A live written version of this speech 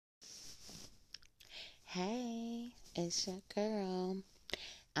Hey, it's your girl.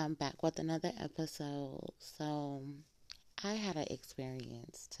 I'm back with another episode. So, I had an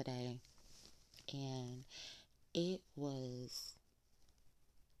experience today, and it was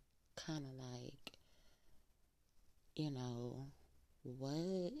kind of like, you know,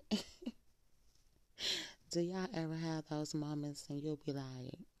 what? Do y'all ever have those moments and you'll be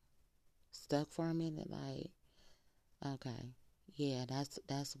like stuck for a minute? Like, okay, yeah,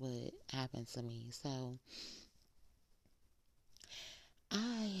 that's what happened to me. So,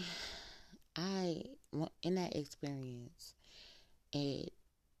 I, I, in that experience, it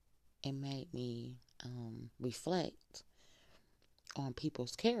it made me reflect on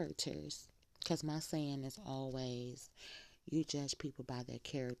people's characters. Because my saying is always, you judge people by their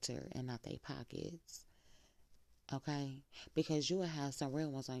character and not their pockets. Okay? Because you will have some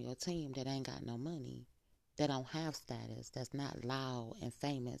real ones on your team that ain't got no money, that don't have status, that's not loud and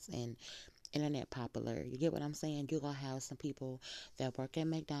famous and internet popular. You get what I'm saying? You're going to have some people that work at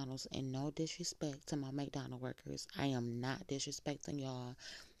McDonald's, and no disrespect to my McDonald's workers. I am not disrespecting y'all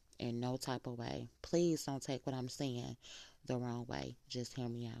in no type of way. Please don't take what I'm saying the wrong way. Just hear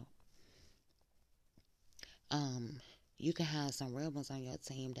me out. Um, you can have some real ones on your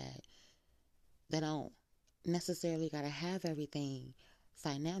team that don't necessarily gotta have everything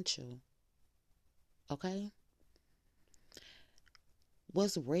financial. Okay?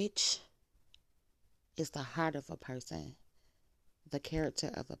 What's rich is the heart of a person, the character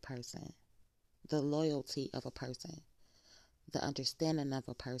of a person, the loyalty of a person, the understanding of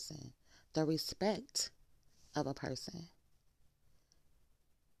a person, the respect of a person.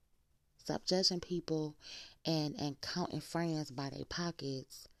 Stop judging people and counting friends by their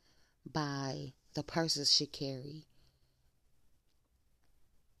pockets, by the purses she carry,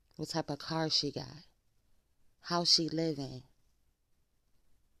 what type of car she got, how she living,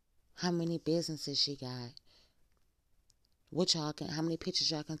 how many businesses she got, how many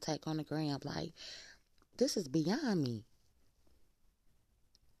pictures y'all can take on the gram. Like, this is beyond me.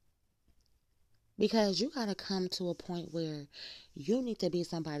 Because you gotta come to a point where you need to be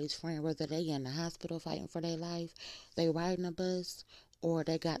somebody's friend, whether they in the hospital fighting for their life, they riding a bus, or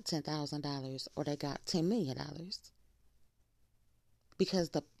they got $10,000, or they got $10 million. Because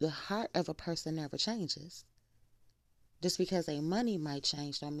the heart of a person never changes. Just because their money might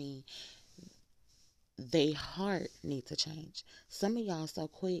change don't mean their heart needs to change. Some of y'all so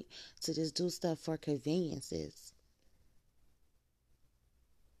quick to just do stuff for conveniences.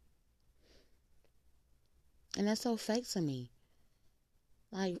 And that's so fake to me.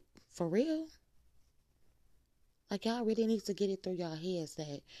 Like, for real? Like, y'all really need to get it through y'all heads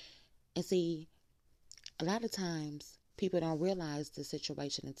that, and see, a lot of times people don't realize the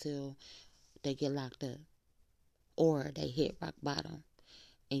situation until they get locked up or they hit rock bottom.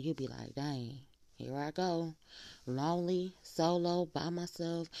 And you be like, dang, here I go. Lonely, solo, by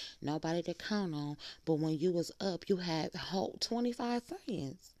myself, nobody to count on. But when you was up, you had whole 25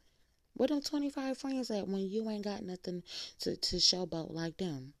 friends. Where them 25 friends at when you ain't got nothing to showboat like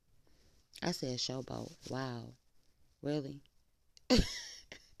them? I said showboat. Wow. Really?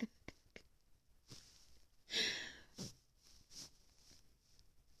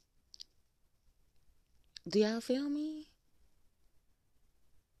 Do y'all feel me?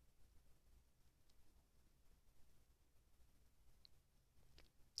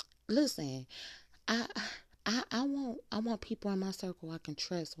 Listen, I I want people in my circle I can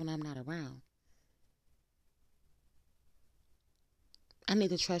trust when I'm not around. I need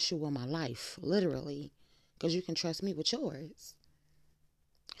to trust you with my life, literally, because you can trust me with yours.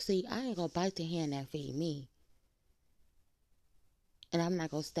 See, I ain't gonna bite the hand that feed me, and I'm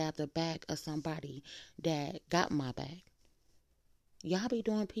not gonna stab the back of somebody that got my back. Y'all be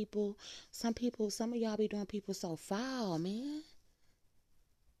doing some of y'all be doing people so foul, man.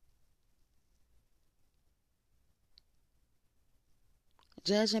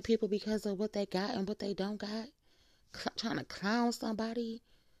 Judging people because of what they got and what they don't got. Trying to clown somebody.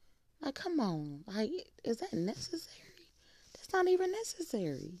 Like, come on. Like, is that necessary? That's not even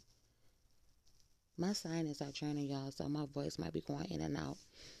necessary. My sinus are draining, y'all, so my voice might be going in and out.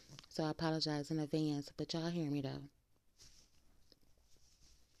 So I apologize in advance, but y'all hear me though.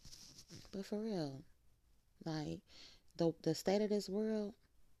 But for real, like, the state of this world,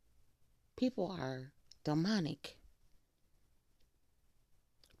 people are demonic.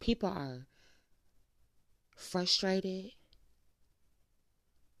 People are frustrated,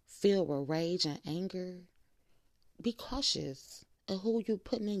 filled with rage and anger. Be cautious of who you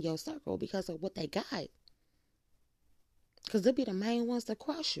putting in your circle because of what they got. Because they'll be the main ones to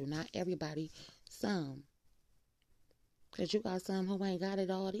cross you. Not everybody, some. Because you got some who ain't got it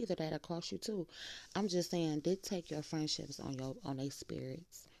all either that'll cost you too. I'm just saying, did take your friendships on their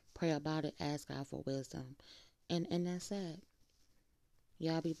spirits. Pray about it, ask God for wisdom. And that's it.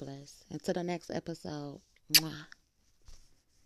 Y'all be blessed. Until the next episode. Mwah.